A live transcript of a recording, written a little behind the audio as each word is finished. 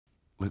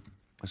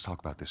let's talk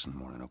about this in the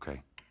morning,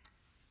 okay?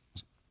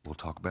 We'll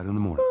talk about it in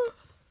the morning.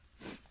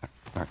 All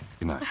right,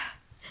 good night.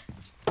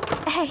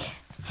 Hey.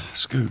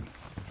 Scoot.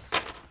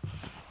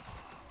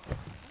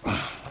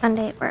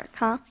 Monday at work,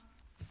 huh?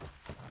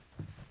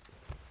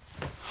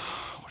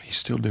 What are you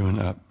still doing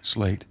up? It's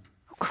late.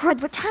 Oh,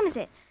 crud, what time is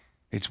it?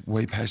 It's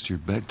way past your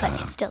bedtime.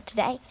 But it's still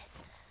today.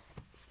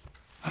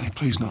 Honey,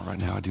 please not right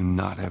now. I do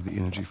not have the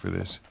energy for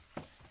this.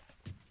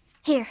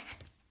 Here.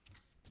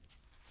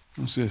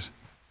 What's this?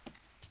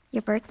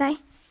 Your birthday?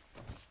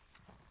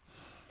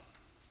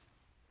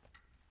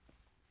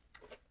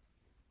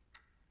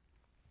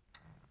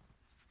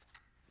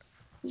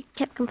 You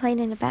kept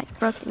complaining about your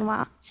broken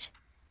watch.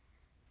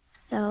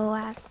 So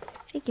I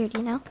figured,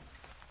 you know.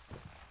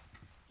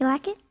 You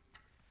like it?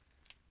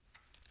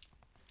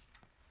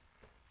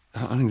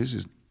 Honey, this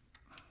is...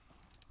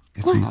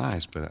 It's what?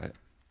 Nice, but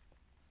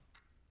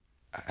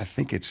I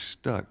think it's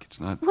stuck. It's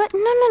not... What?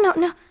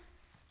 No.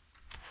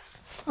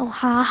 Oh,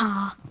 ha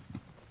ha.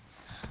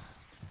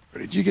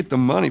 Where did you get the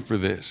money for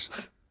this?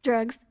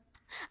 Drugs.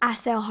 I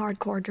sell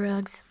hardcore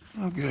drugs.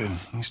 Oh, good.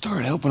 You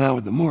started helping out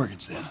with the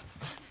mortgage then.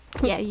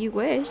 Yeah, you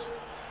wish.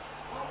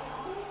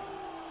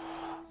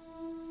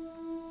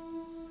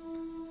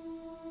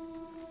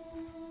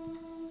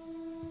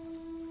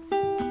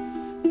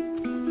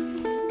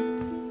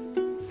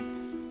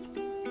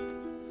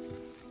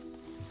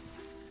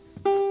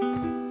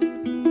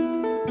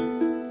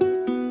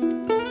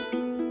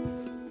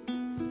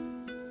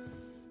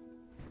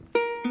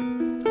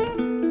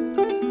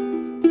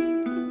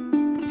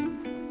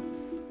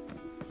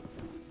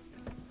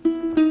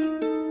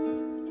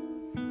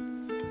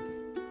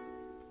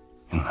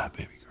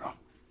 Baby girl.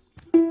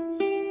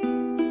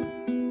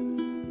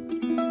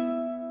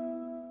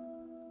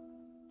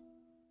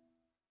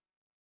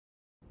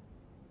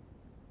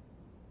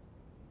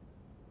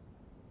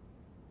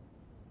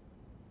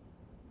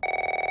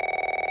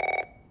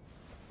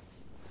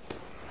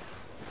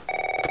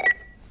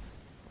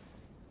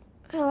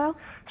 Hello?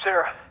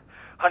 Sarah,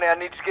 honey, I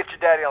need to get your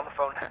daddy on the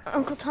phone.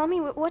 Uncle Tommy,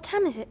 what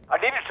time is it? I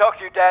need to talk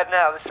to your dad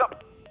now. There's something...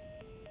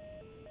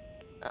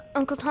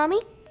 Uncle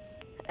Tommy?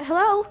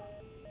 Hello?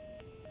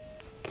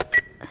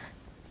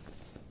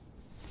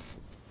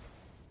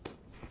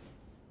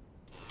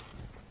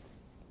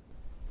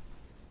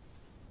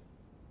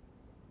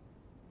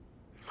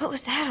 What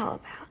was that all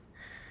about?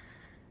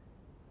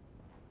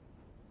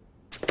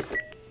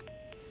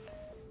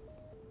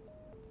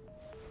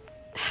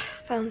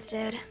 Phone's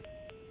dead.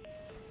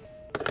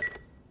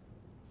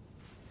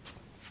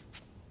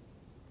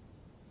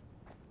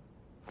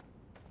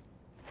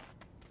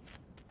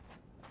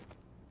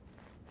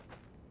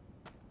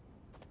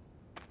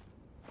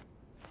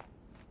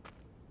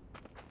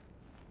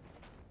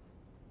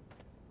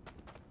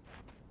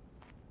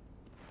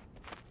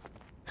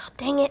 Oh,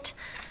 dang it.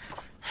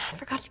 I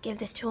forgot to give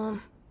this to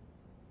him.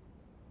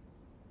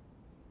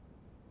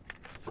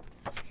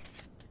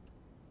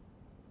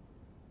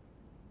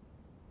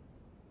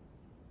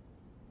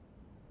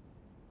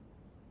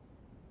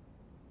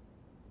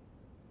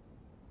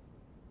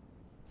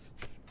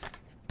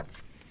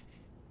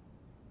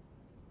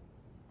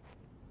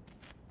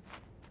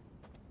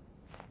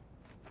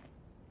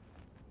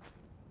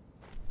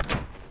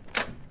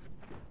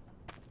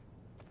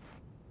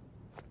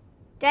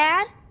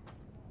 Dad?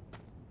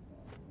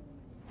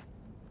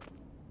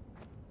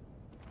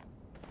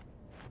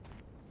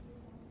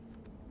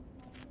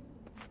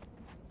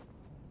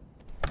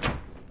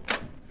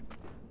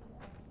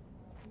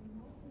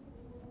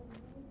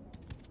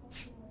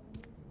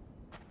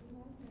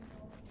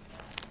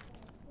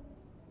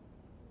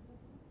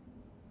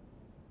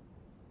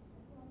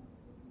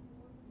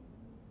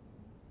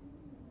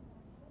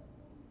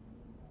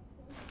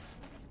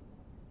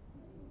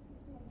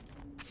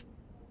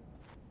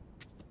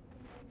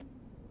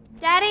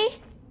 Daddy?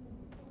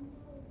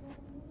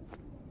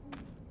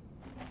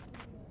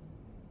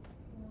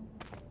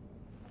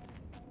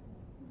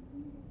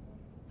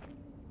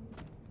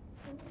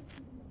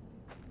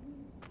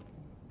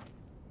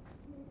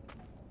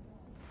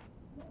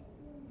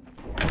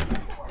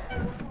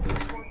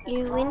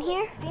 You in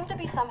here? Seem to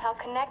be somehow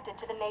connected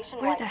to the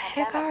nationwide Where the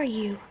heck pandemic. are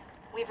you?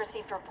 We've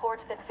received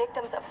reports that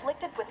victims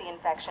afflicted with the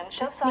infection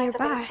show That's signs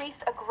nearby. of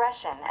increased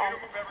aggression and...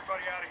 Move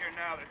everybody out of here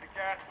now. There's a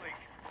gas leak.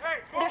 Hey,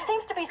 There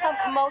seems to be some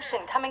commotion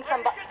coming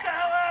from... get the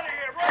hell out of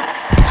here,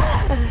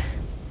 right?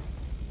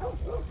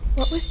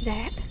 What was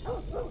that?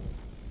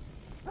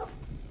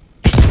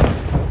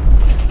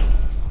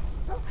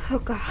 Oh,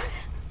 God.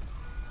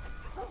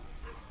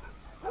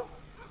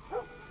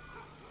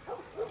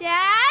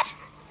 Dad?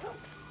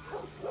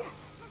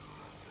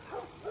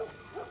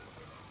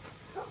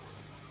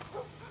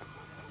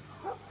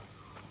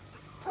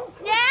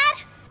 Dad?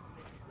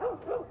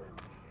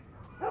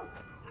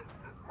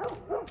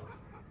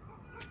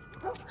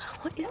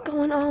 What is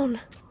going on?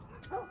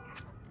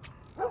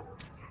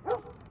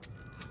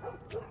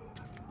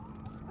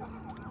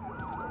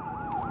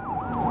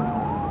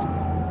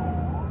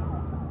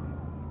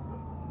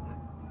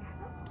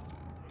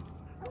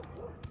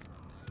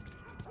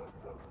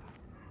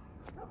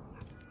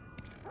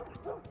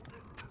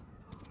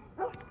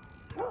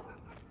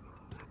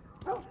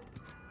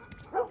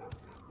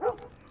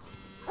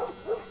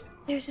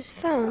 There's his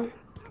phone.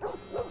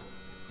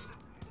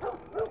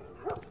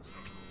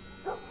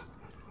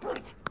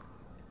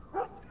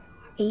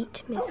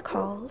 Eight missed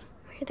calls.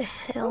 Where the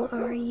hell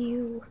are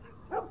you?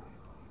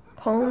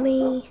 Call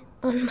me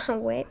on my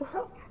way.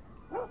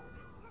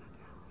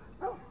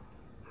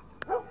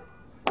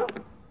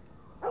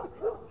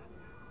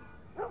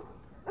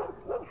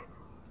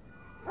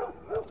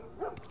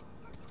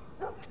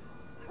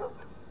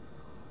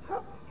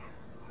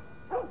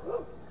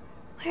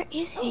 Where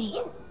is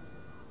he?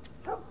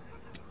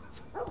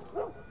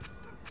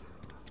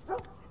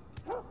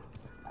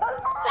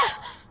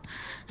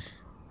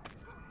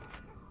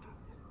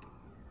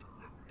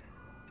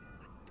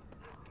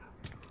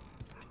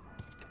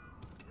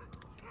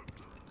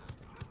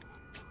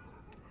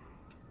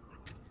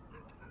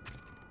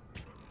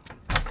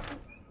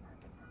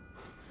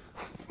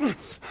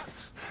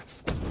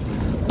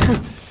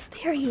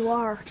 There you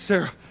are.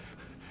 Sarah,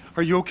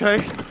 are you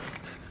okay?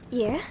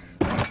 Yeah?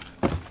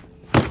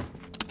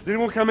 Does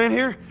anyone come in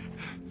here?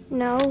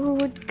 No, who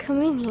would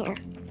come in here?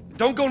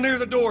 Don't go near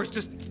the doors.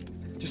 Just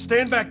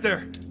stand back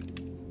there.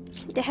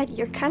 Dad,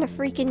 you're kind of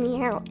freaking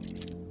me out.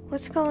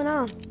 What's going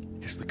on?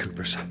 It's the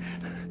Coopers.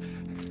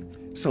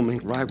 Something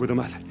ain't right with them.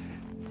 I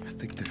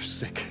think they're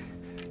sick.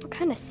 What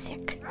kind of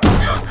sick?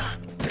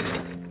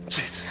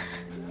 Jeez.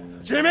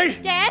 Jimmy!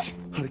 Dad?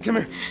 Honey, come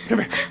here. Come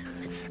here.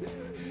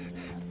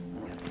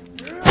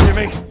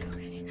 Jimmy!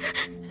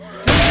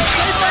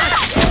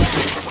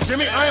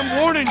 Jimmy, I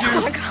am warning you!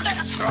 Oh my God.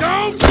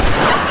 Don't!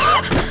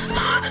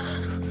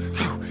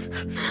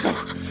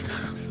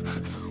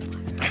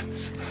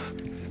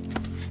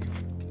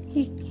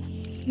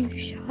 You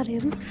shot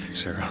him?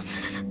 Sarah.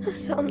 I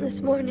saw him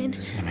this morning.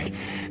 Listen to me.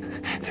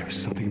 There is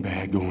something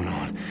bad going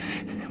on.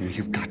 We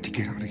have got to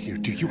get out of here.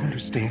 Do you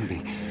understand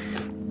me?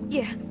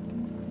 Yeah.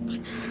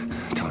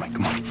 Tommy,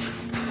 come on.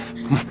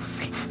 Come on.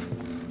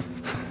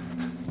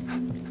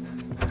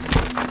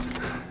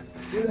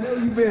 Where the hell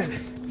you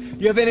been?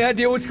 You have any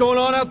idea what's going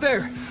on out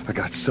there? I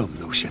got some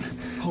notion.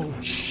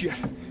 Holy shit.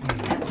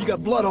 You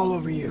got blood all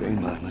over you. It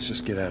ain't mine. Let's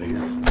just get out of here.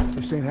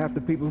 This ain't half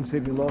the people in the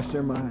city lost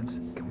their minds.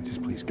 Can we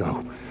just please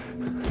go?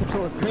 Some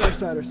sort of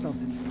parasite or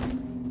something.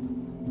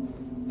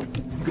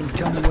 You gonna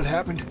tell me what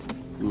happened?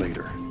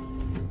 Later.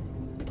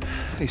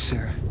 Hey,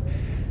 Sarah.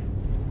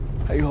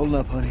 How you holding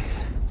up, honey?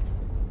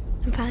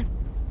 I'm fine.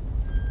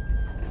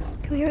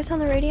 Can we hear us on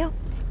the radio?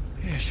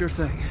 Yeah, sure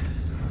thing.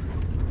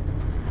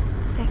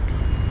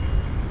 Thanks.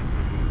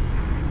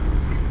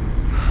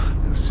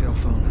 No cell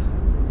phone.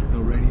 No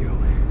radio.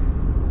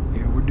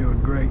 Yeah, we're doing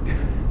great. A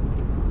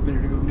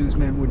minute ago,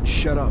 newsman wouldn't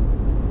shut up.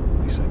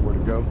 He said where to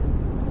go?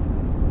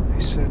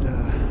 They said,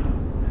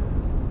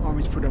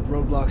 Army's put up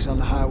roadblocks on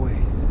the highway.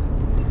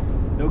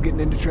 No getting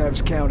into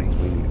Travis County.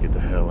 We need to get the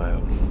hell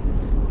out.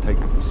 Take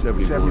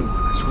 71.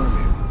 71, that's where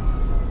I'm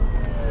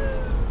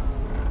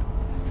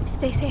Did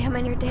they say how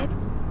many are dead? headed.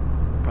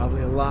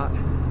 Probably a lot.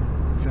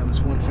 Found this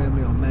one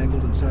family all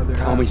mangled inside their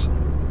Tommy. house.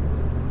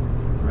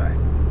 Right.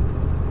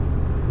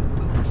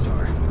 I'm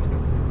sorry.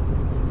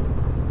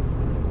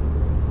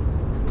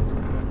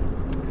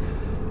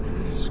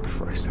 Jesus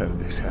Christ, how did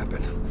this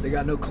happen? They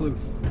got no clue.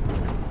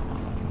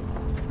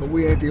 But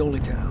we ain't the only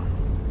town.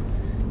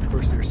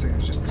 First they were saying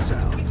it's just the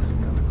South. Now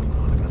they're going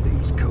on about the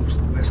East Coast,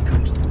 the West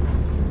Coast.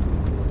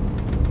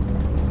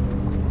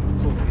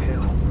 Holy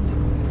hell.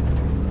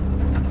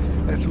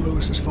 That's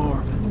Lewis's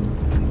farm.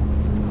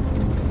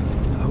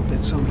 I hope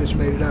that son of a bitch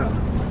made it out.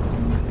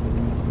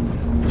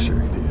 Sure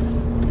he did.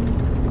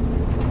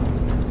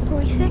 Were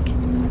we sick?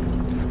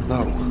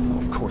 No,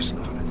 of course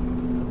not.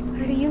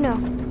 How do you know?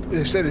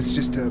 They said it's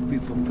just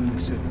people in the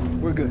city.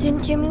 We're good.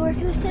 Didn't Jimmy work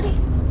in the city?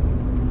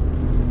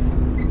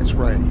 That's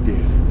right, he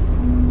did.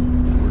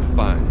 We're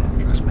fine,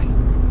 trust me.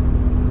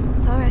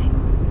 All right.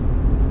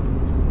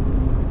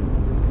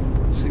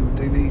 Let's see what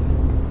they need.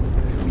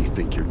 What do you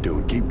think you're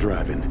doing? Keep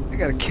driving. They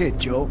got a kid,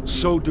 Joe.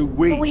 So do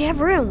we. But we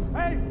have room.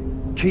 Hey!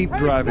 Keep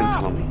driving,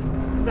 stop! Tommy.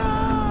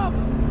 Stop!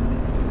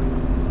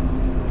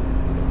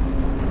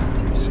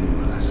 You see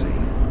what I see.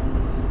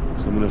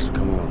 Someone else will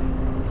come along.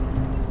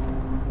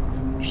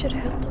 We should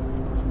have helped him.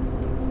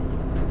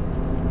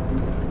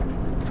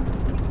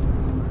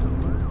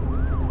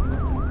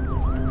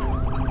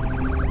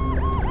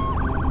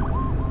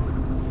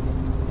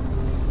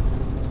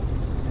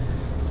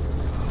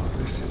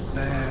 This is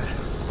bad.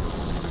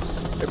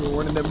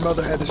 Everyone and their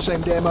mother had the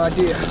same damn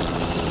idea.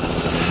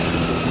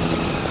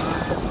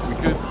 We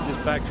could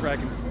just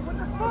backtracking. What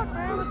the fuck,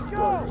 man? Let's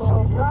go!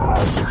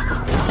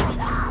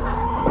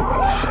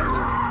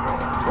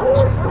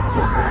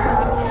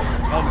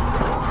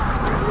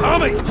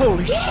 Tommy!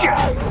 Holy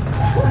shit!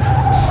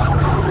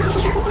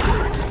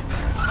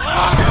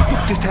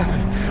 What just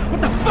happened?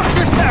 What the fuck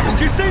just happened?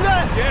 Did you see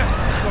that? Yes,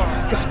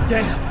 sorry. God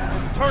damn.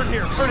 Turn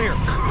here, turn here. No.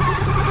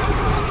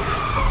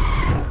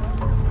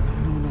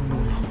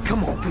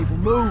 Come on, people,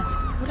 move.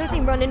 What are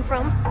they running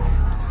from?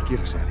 Get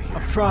us out of here.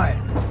 I'm trying.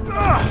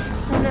 Oh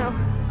no.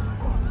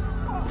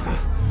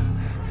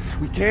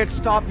 We can't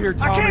stop here,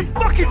 Tommy. I can't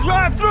fucking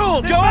drive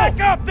through them, Joe! Back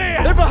up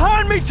there! They're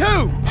behind me,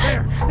 too!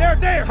 There!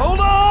 Hold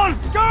on!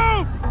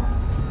 Go!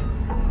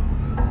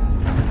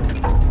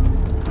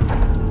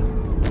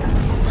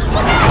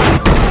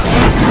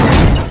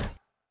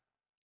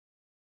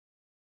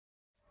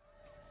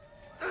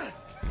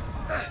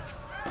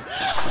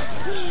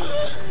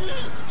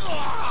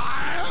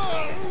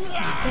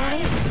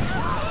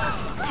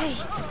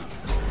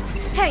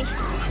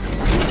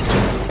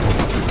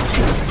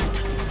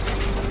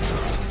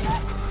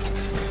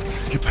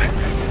 Get back.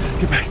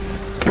 Get back.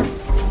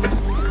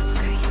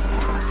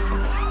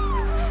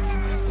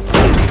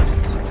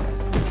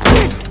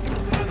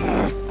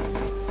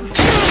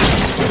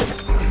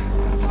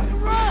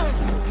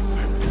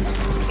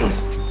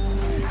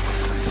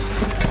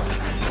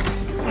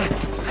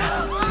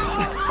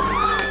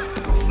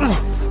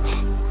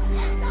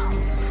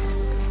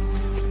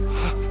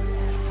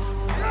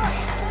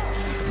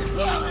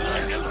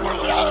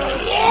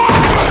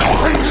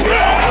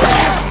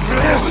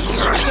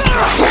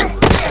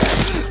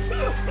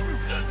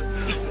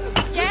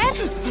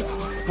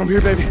 I'm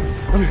here, baby.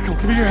 I'm here. Come,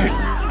 give me your hand.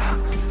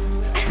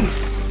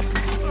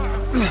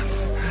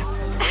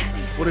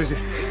 What is it?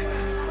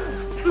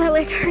 My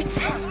leg hurts.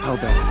 How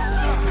bad?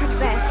 Pretty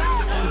bad.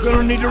 We're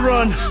gonna need to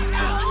run.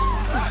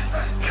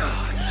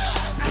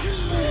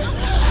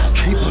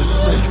 Keep us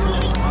safe.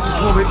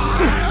 Come on, baby.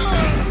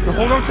 Now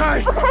hold on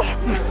tight.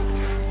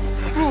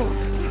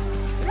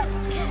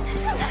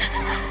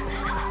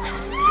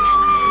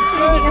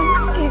 Daddy, I'm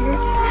scared.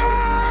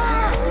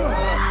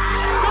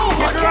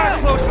 Keep your eyes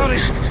closed,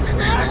 honey.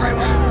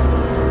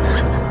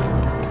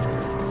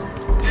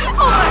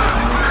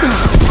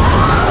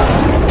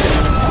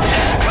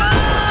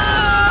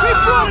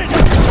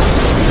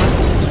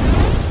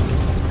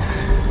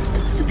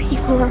 Those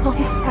people are on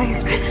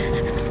fire.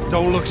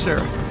 Don't look,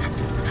 Sarah.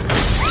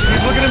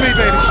 Keep looking at me,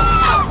 baby.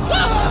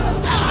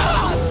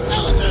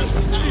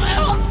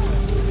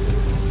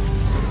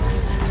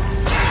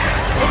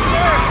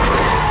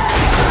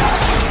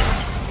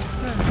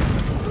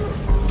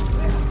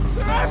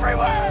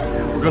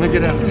 We're gonna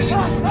get out of this. I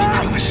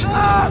promise.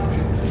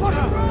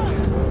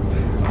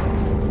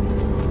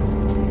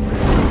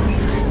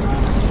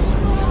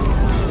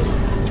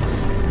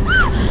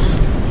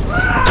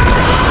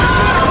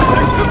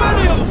 There's too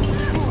many of them!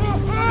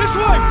 This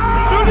way!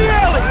 Through the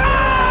alley!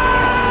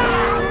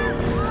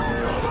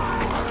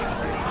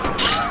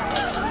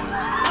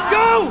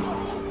 Go!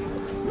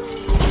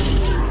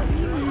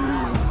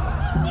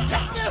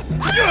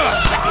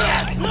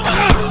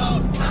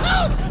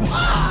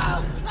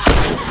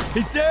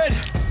 He's dead!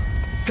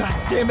 God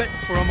damn it!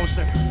 We're almost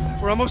there.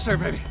 We're almost there,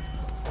 baby.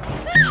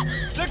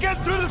 They're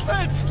getting through the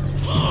fence!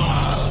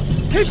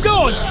 Keep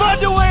going!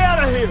 Find your way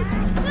out of here!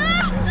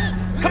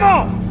 Come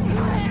on!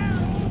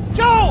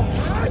 Go!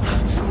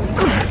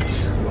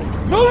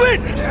 Move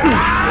it!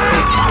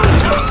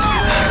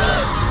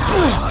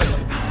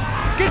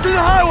 Get to the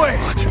highway!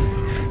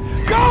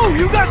 Go!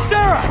 You got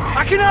Sarah!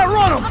 I can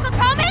outrun him! Uncle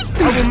Tommy? I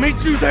will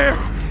meet you there!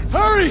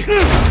 Hurry!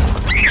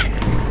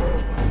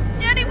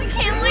 Daddy, we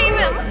can't leave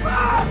him.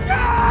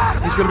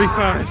 He's gonna be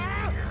fine.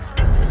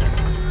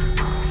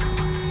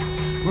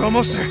 We're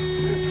almost there.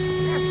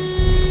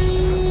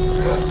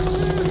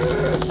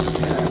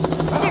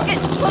 They're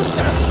getting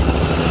closer.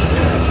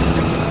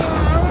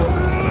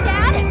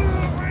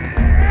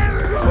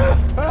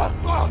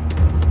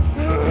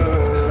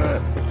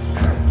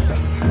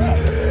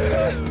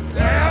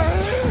 Dad?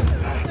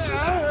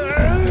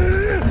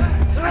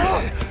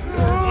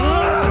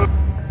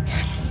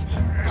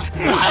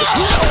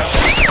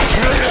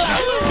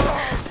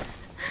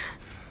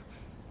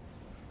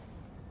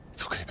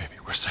 It's okay, baby.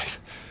 We're safe.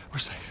 We're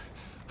safe.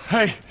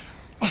 Hey,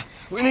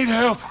 we need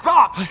help.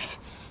 Stop! Please.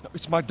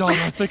 It's my daughter.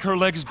 I think her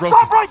leg is broken.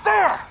 Stop right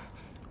there!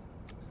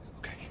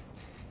 Okay.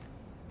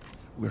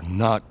 We're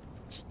not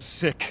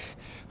sick.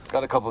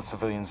 Got a couple of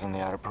civilians on the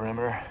outer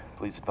perimeter.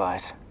 Please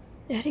advise.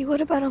 Daddy,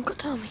 what about Uncle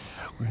Tommy?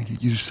 We're gonna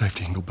get you to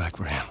safety and go back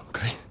for him,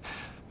 okay?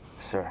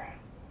 Sir,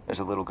 there's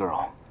a little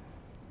girl.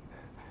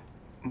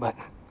 But...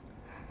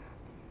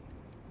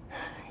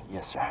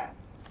 Yes, sir.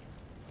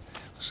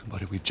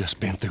 Somebody, we've just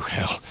been through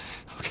hell.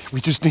 Okay, we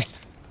just need...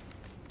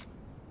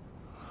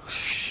 Oh,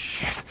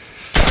 shit.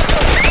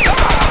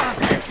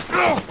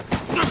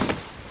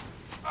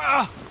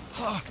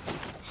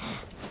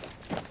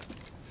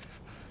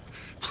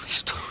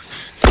 Please don't.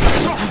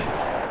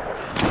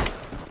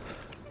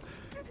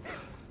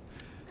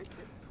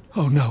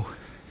 Oh no.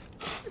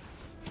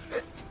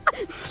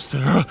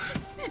 Sarah.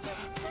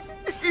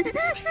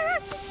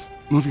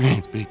 Move your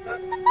hands, baby.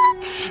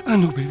 I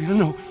know, baby, I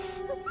know.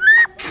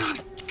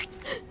 God.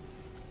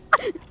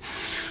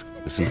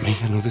 Listen to me.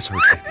 I know this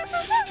hurts, baby.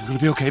 You're gonna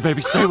be okay,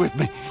 baby. Stay with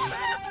me. All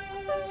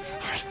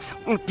right,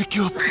 I'm gonna pick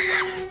you up.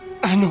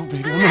 I know,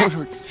 baby. I know it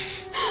hurts.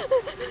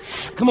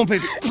 Come on,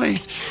 baby.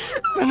 Please.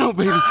 I know,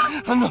 baby.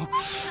 I know.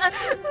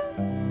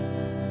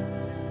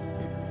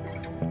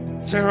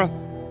 Sarah.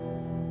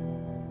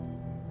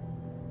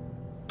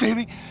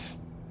 Baby.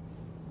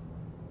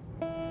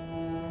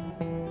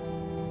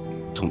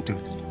 Don't do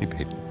this to me,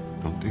 baby.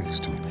 Don't do this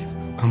to me, baby.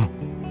 Come on.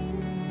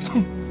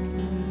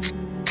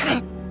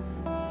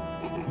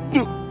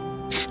 No.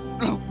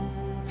 No.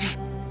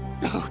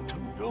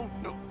 No,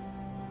 no.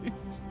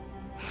 Please.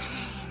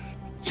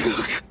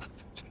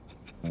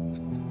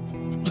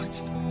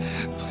 Please.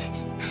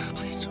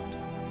 Please don't.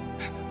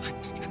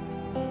 Please.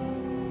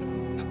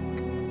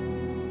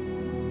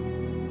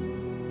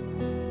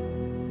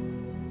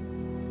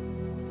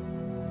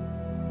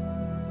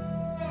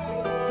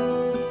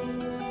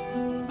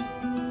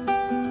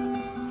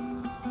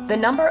 The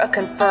number of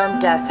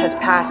confirmed deaths has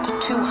passed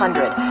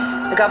 200.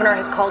 The governor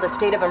has called a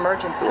state of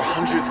emergency. There are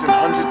hundreds and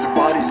hundreds of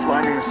bodies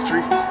lining the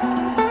streets.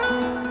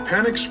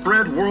 Panic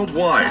spread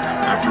worldwide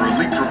after a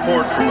leaked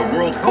report from the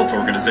World Health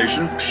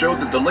Organization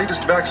showed that the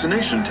latest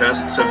vaccination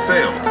tests have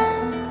failed.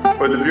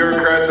 With the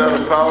bureaucrats out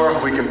of power,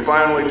 we can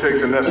finally take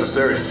the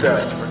necessary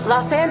steps.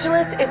 Los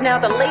Angeles is now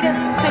the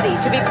latest city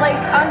to be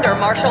placed under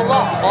martial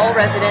law. All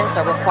residents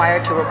are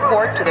required to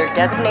report to their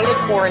designated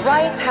quarantine.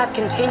 Riots have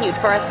continued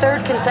for a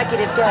third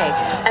consecutive day,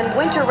 and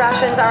winter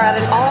rations are at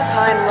an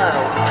all-time low.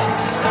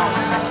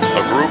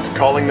 A group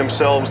calling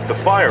themselves the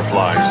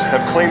Fireflies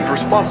have claimed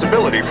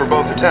responsibility for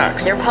both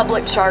attacks. Their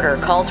public charter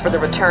calls for the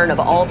return of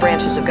all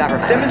branches of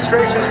government.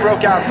 Demonstrations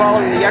broke out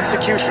following the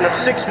execution of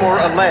 6 more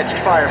alleged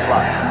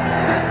Fireflies.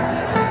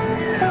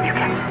 You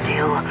can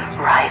still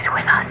rise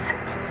with us.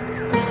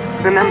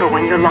 Remember,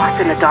 when you're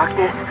lost in the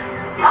darkness,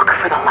 look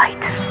for the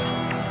light.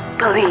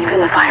 Believe in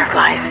the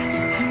Fireflies.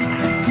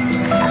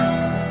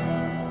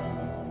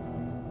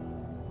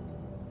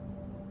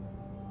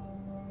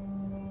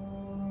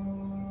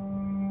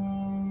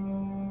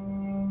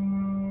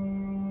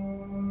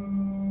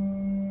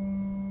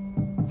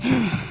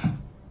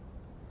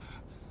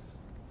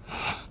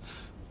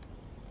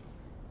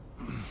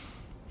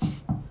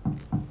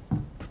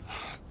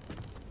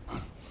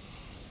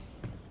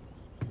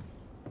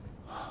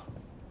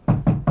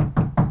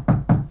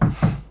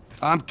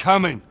 I'm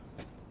coming.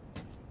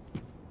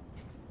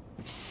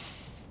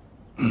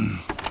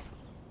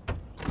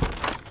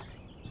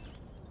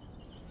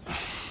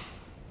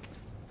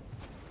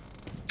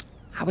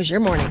 How was your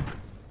morning?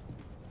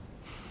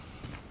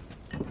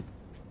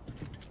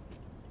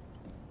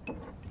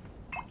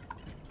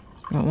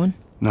 Want one?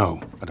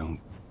 No, I don't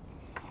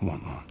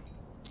want one.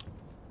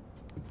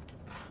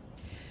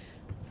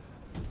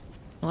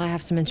 Well, I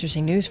have some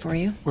interesting news for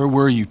you. Where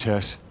were you,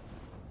 Tess?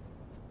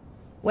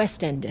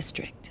 West End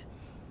District.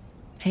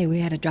 Hey,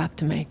 we had a drop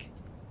to make.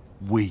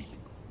 We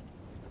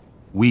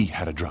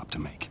had a drop to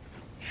make.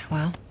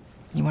 Well,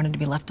 you wanted to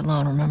be left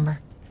alone, remember?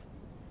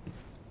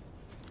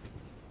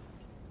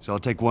 So I'll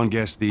take one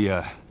guess.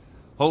 The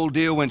whole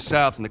deal went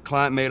south and the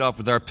client made off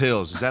with our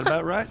pills. Is that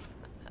about right?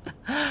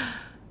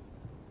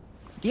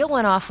 Deal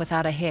went off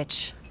without a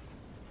hitch.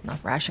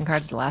 Enough ration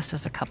cards to last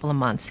us a couple of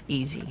months,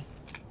 easy.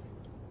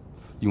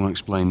 You want to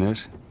explain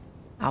this?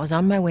 I was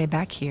on my way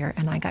back here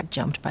and I got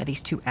jumped by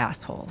these 2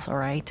 assholes, all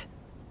right?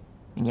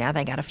 And yeah,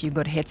 they got a few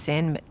good hits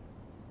in, but...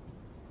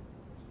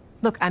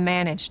 Look, I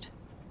managed.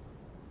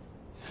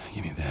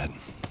 Give me that.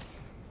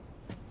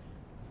 Are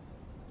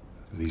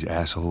these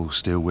assholes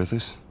still with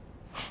us?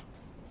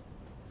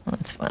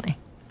 That's funny.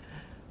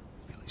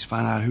 At least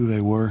find out who they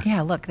were.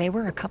 Yeah, look, they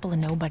were a couple of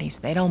nobodies.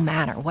 They don't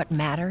matter. What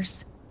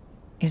matters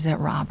is that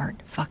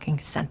Robert fucking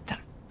sent them.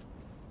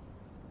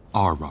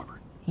 Our Robert.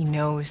 He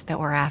knows that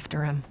we're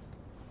after him.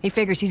 He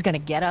figures he's gonna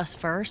get us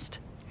first.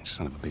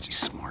 Son of a bitch, he's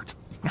smart.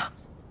 No.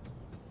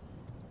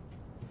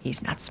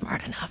 He's not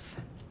smart enough.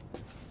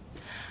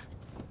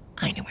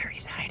 I know where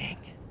he's hiding.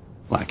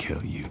 Like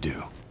hell you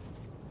do.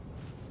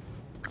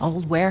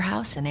 Old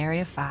warehouse in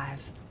Area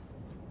 5.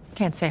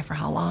 Can't say for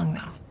how long,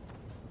 though.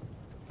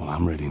 Well,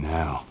 I'm ready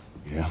now,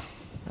 yeah?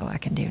 Oh, I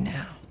can do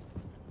now.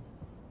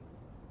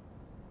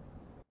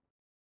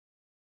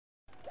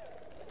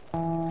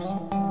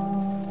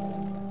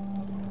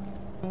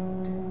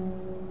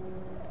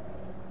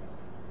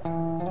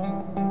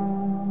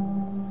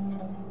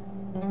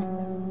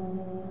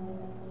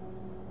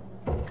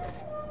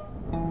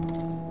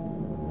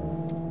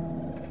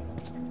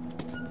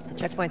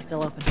 Checkpoint's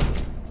still open.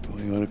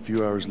 Only got a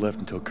few hours left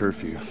until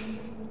curfew.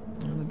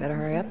 Well, we better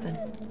hurry up then.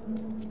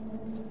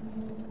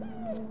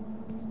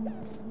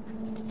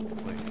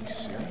 Wait, are you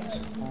serious?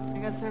 I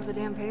got served the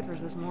damn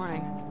papers this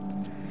morning.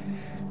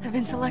 I've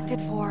been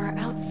selected for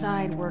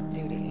outside work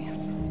duty.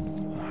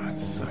 Oh, that's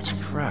such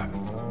crap.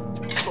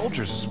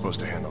 Soldiers are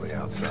supposed to handle the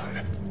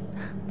outside.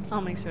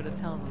 I'll make sure to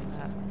tell them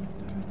that.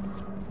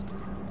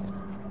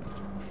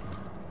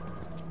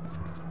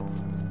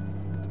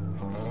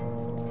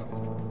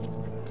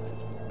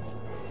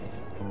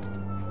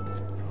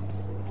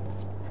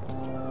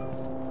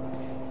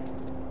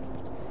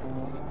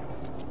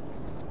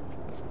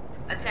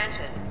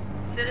 Attention.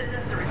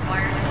 Citizens are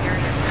required to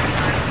carry a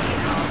certified ID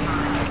at all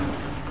times.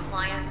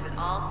 Compliance with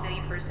all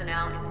city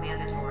personnel is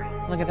mandatory.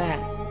 Look at that.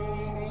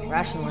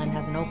 Ration line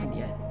hasn't opened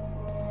yet.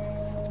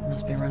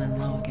 Must be running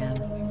low again.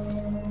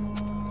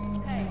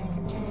 Hey.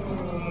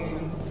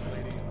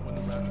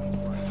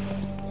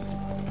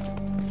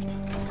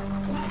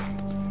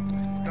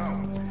 Go.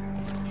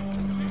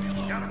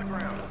 Down on the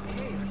ground.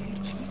 Hey,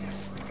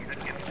 Jesus.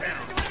 Get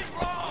down.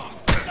 Wrong!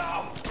 No!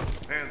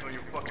 Hands on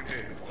your fucking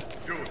head.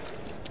 Do it.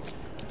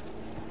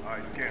 All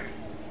right, scan it.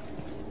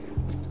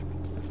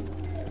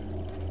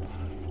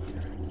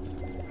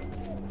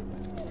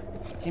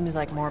 Seems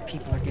like more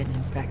people are getting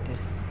infected.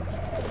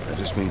 That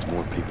just means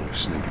more people are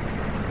sneaking.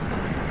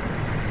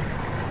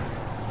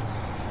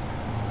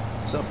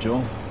 What's up,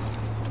 Joel?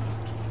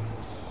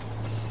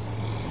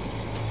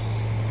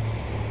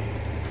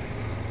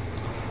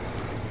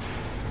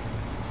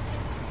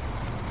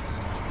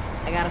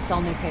 I got us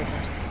all new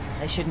papers.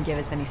 They shouldn't give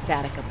us any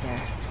static up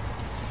there.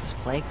 Just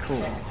play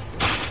cool.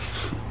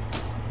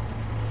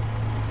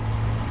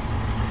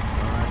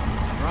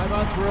 Alright, drive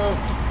on through.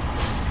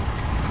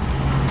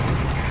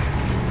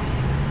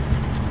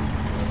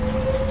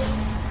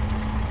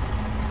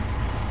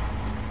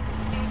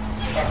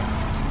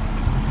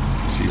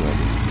 See you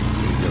later.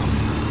 Here you go.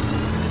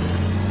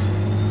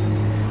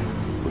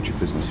 What's your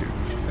business here?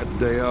 Had the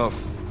day off.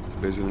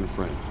 Visiting a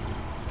friend.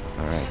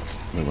 All right,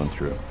 move on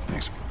through.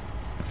 Thanks. Get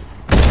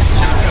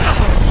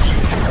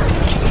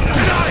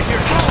out of here!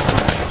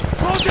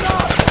 Close it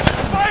up!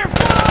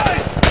 Firefly!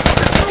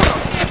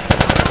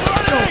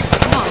 Running!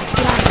 Come on,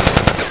 get out of here.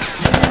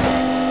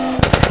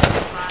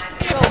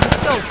 Go, let's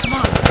go, come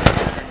on.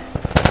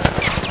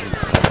 Clear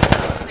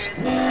the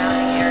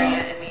surrounding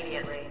area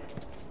immediately.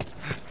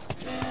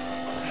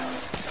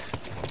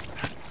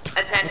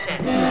 Attention.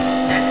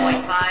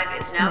 Checkpoint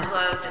 5 is now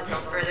closed until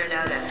further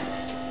notice.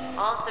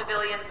 All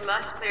civilians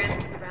must clear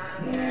the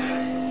surrounding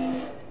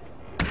area.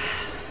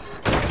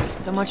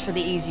 So much for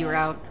the easy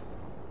route.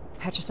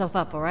 Patch yourself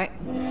up, all right?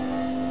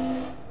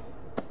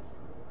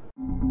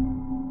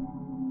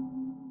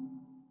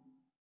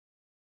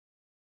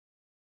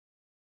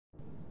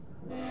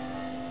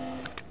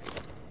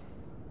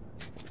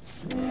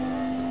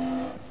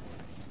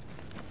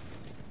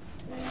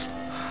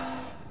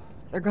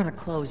 They're gonna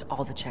close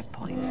all the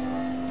checkpoints.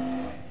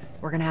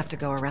 We're gonna have to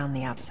go around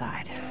the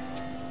outside.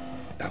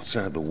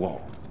 Outside the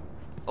wall.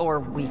 Or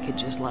we could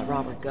just let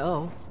Robert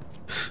go.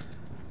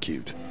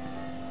 Cute.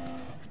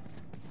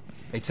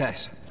 Hey,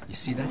 Tess, you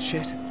see that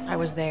shit? I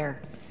was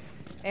there.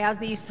 Hey, how's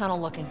the east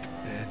tunnel looking?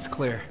 Yeah, it's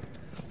clear.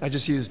 I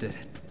just used it.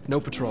 No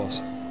patrols.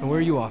 And where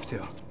are you off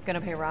to? Gonna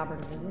pay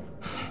Robert a visit.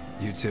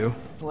 You too?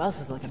 Who else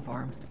is looking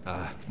for him?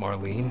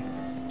 Marlene.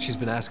 She's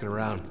been asking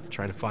around,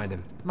 trying to find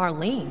him.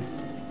 Marlene?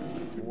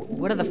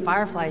 What do the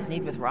Fireflies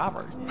need with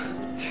Robert?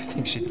 You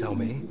think she'd tell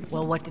me?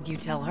 Well, what did you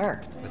tell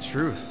her? The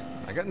truth.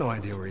 I got no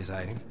idea where he's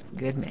hiding.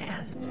 Good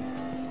man.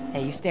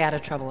 Hey, you stay out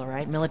of trouble, all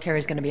right?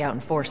 Military's gonna be out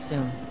in force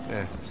soon.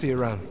 Yeah, see you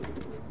around.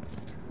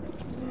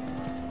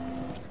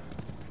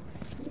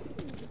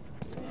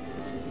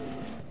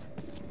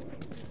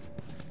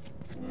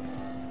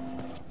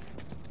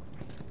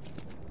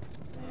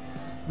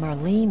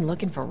 Marlene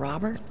looking for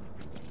Robert?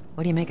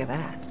 What do you make of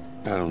that?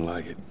 I don't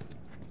like it.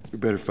 We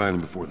better find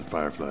him before the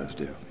Fireflies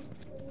do.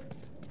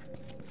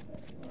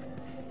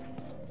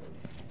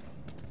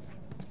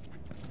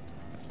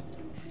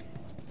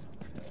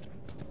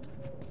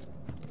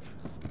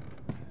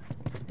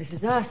 This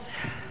is us.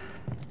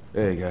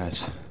 Hey,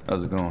 guys.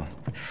 How's it going?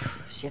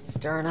 Shit's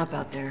stirring up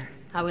out there.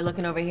 How we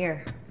looking over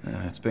here?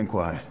 It's been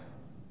quiet.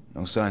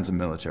 No signs of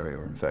military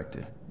or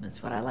infected.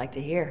 That's what I like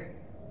to hear.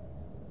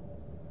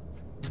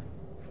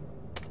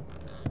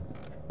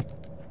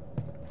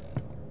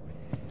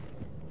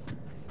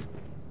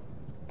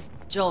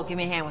 Joel, give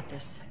me a hand with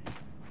this.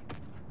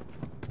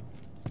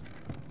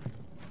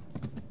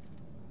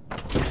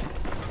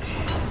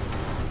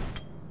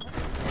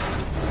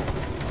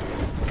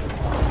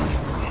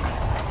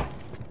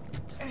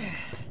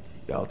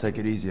 Y'all take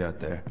it easy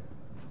out there.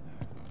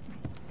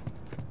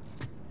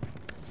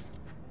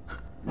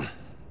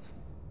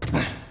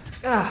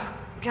 Oh,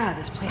 God,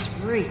 this place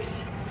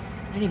reeks.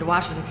 I need to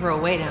watch what they throw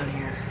away down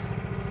here.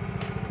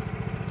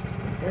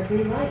 There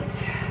be light.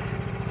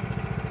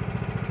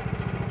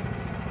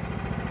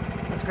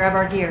 Let's grab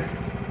our gear.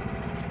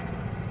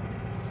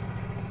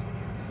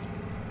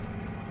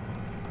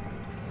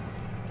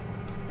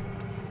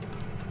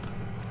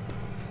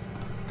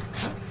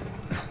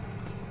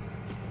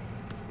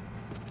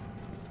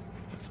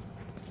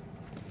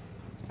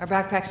 Our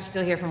backpacks are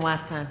still here from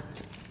last time.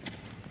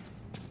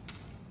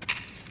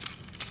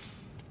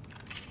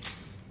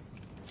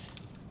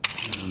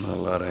 Not a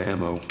lot of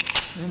ammo.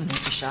 Make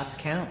the shots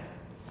count.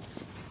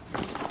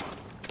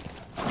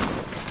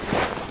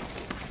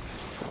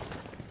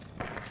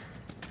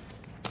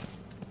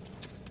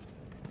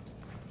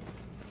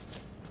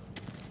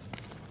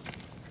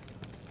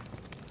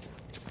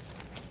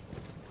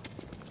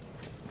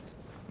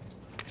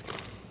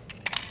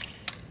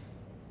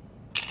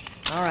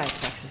 All right,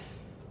 Texas.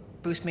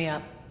 Boost me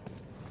up.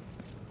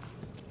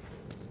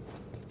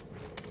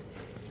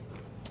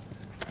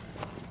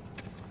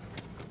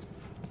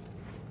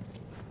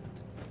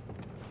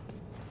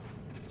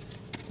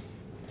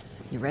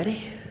 You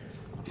ready?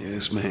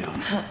 Yes, ma'am.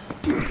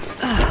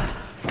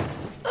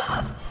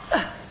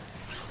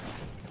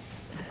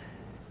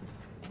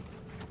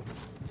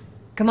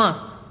 Come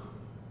on.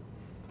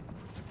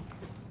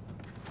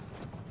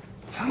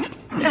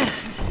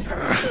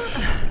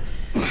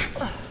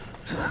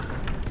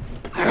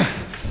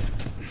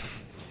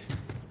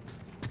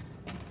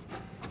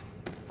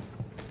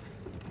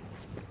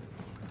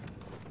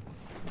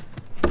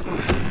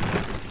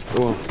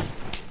 Go on.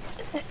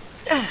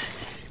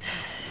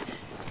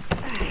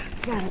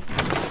 Got it.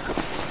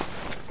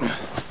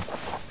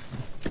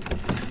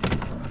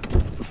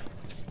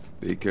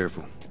 Be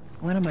careful.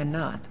 When am I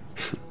not?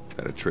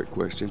 That a trick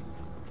question?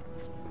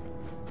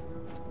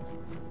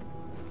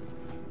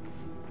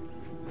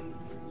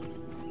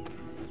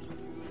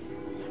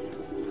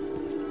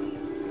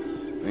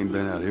 Ain't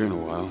been out here in a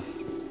while.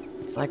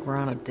 It's like we're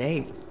on a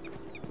date.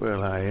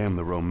 Well, I am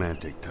the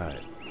romantic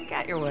type. You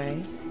got your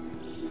ways.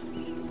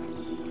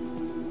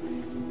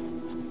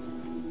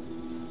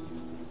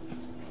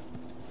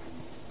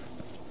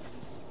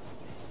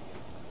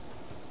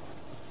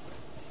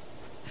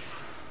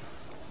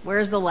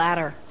 Where's the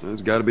ladder?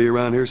 It's got to be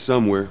around here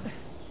somewhere.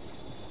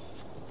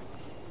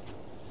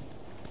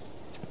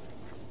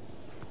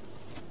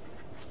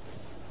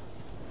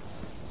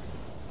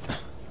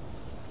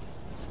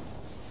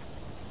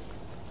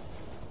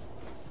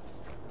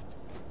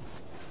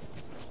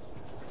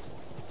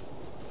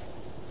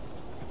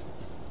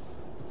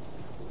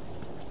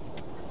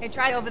 Hey,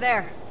 try over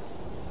there.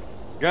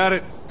 Got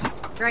it.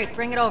 Great,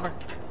 bring it over.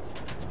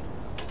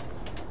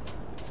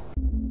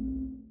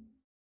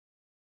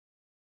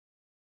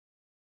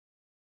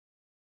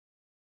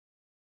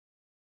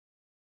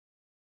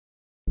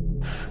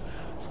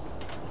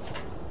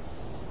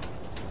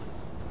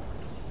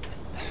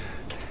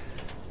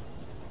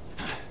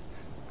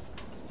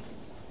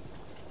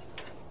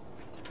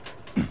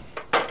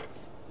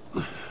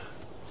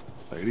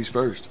 Ladies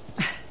first.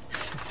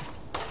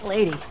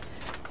 Lady,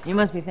 you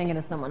must be thinking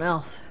of someone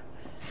else.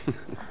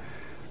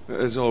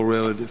 It's all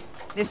relative.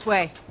 This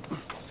way.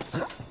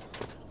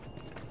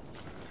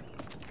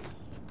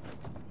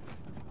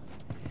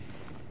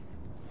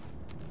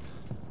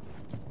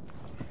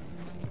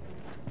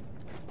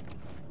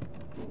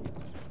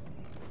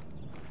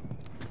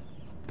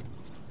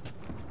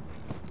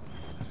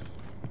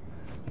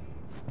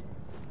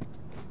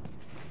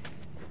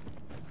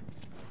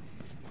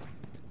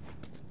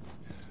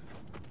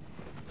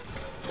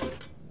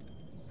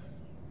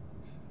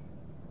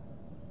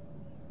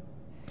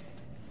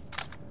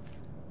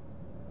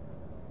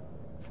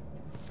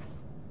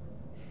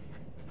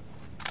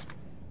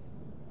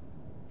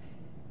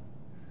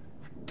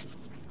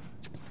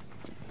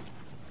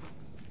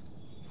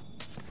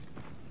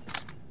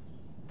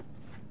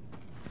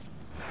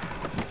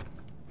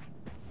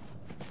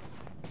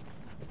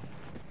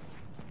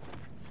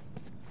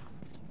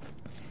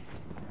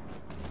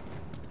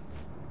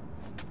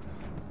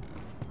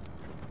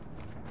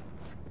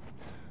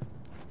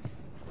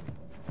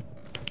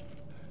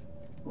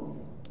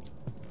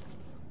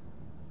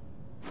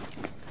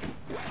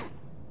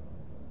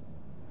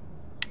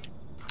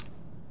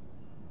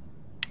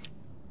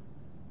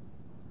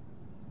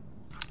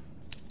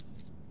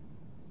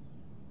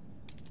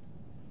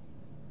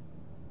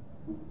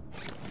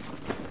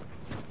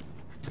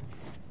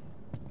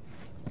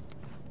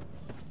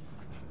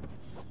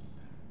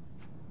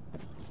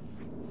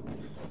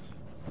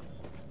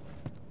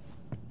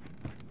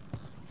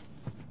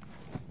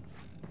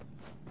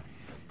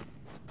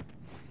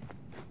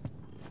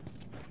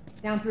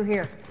 Down through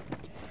here.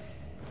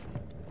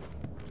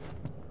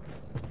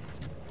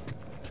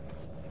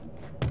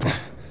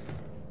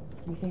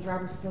 You think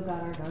Robert's still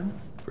got our guns?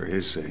 For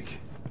his sake,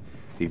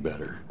 he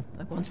better.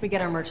 Look, once we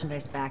get our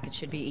merchandise back, it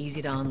should be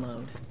easy to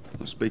unload.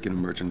 Well, speaking of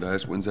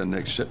merchandise, when's that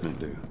next shipment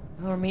due?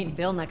 Well, we're meeting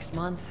Bill next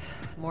month.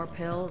 More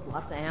pills,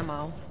 lots of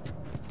ammo.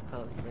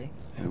 Supposedly.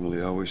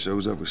 Emily always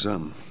shows up with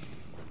something.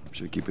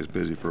 Should keep us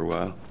busy for a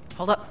while.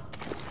 Hold up.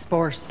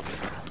 Spores.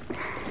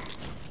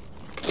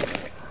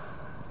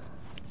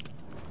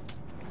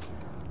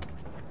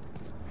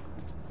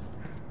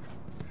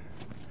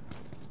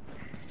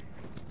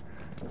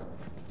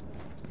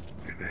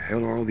 Where the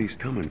hell are all these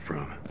coming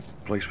from?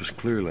 The place was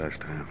clear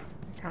last time.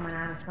 Coming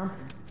out of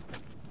something.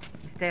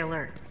 Stay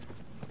alert.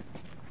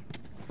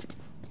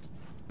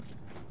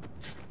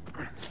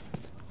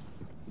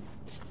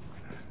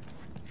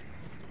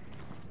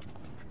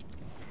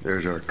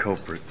 There's our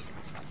culprit.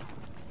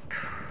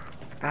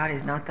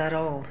 Body's not that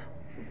old.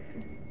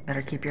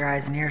 Better keep your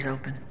eyes and ears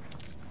open.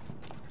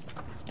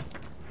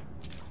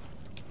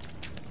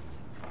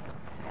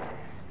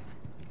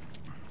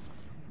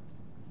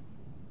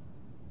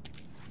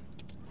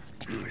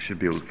 I should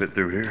be able to fit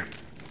through here.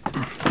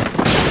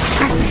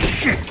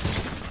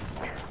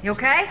 You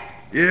okay?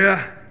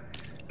 Yeah.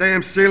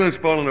 Damn ceiling's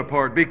falling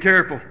apart. Be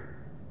careful.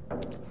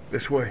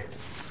 This way.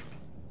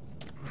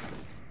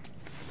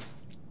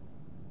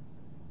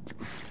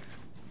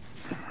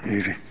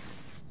 Easy.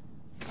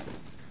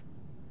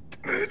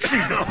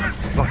 Jesus!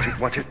 Watch it,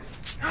 watch it.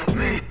 Help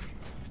me.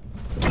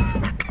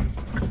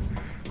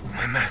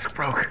 My mask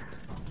broke.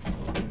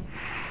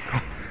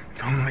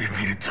 Don't leave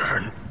me to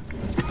turn.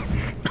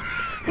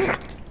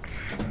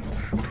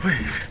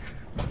 Please.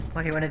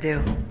 What do you want to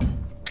do?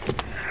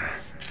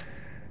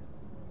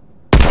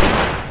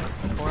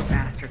 Poor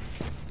bastard.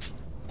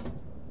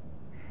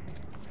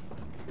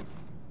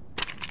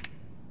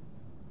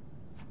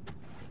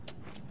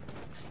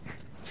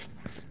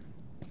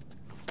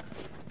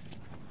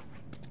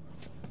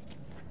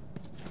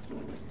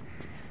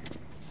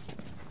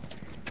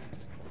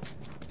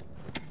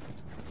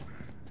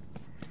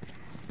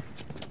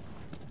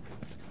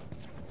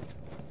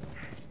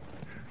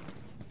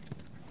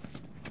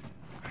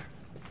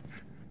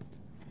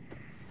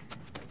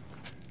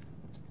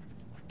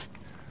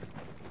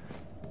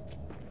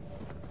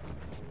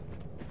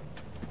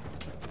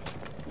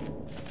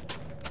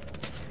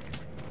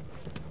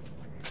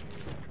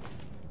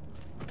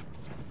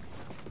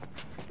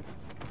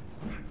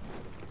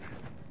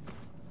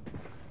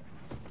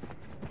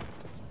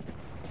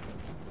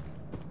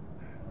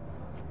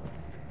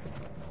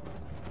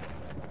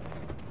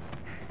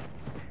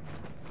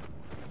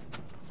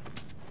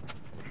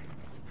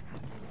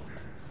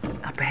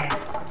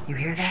 You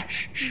hear that?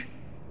 Shh.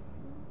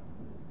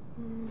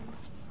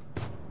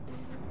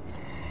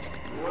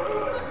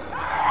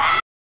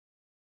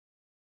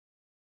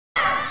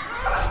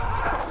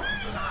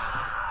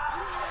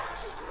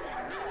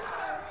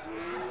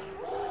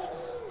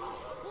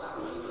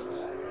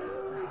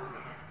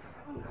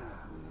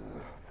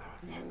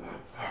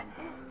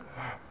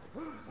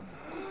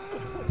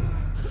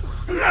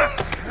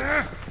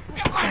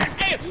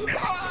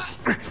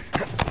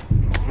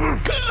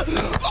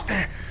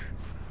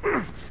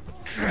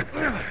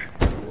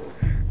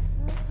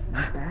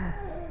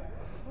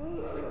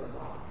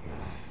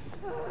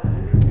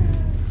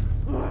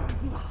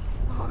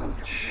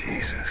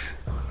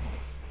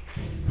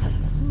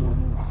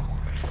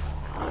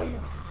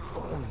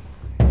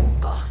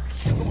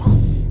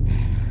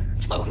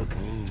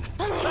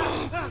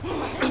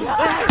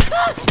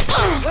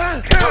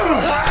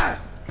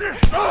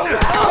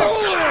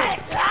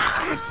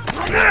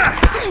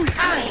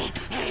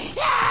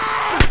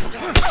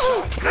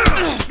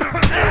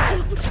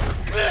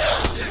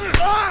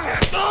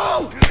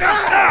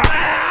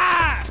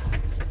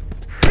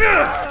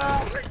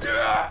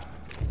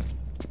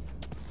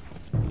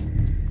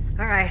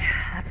 All right,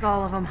 that's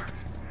all of them.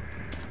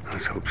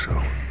 Let's hope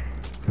so.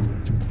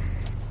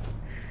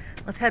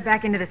 Let's head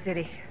back into the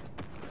city.